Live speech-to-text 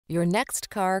Your next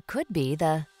car could be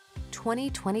the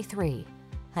 2023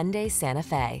 Hyundai Santa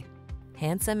Fe.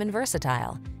 Handsome and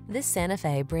versatile, this Santa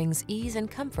Fe brings ease and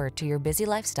comfort to your busy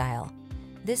lifestyle.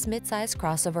 This midsize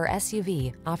crossover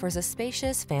SUV offers a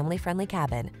spacious, family-friendly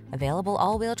cabin, available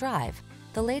all-wheel drive,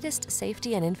 the latest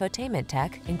safety and infotainment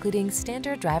tech, including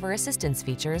standard driver assistance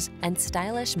features and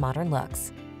stylish modern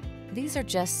looks. These are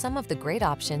just some of the great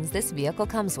options this vehicle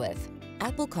comes with: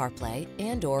 Apple CarPlay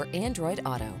and/or Android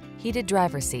Auto, heated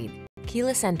driver's seat,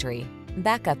 keyless entry,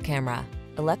 backup camera,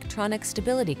 electronic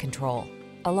stability control,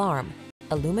 alarm,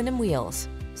 aluminum wheels,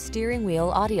 steering wheel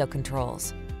audio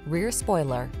controls, rear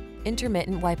spoiler,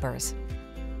 intermittent wipers.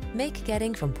 Make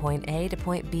getting from point A to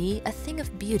point B a thing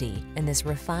of beauty in this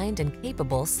refined and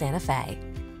capable Santa Fe.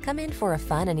 Come in for a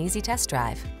fun and easy test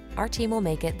drive. Our team will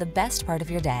make it the best part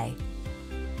of your day.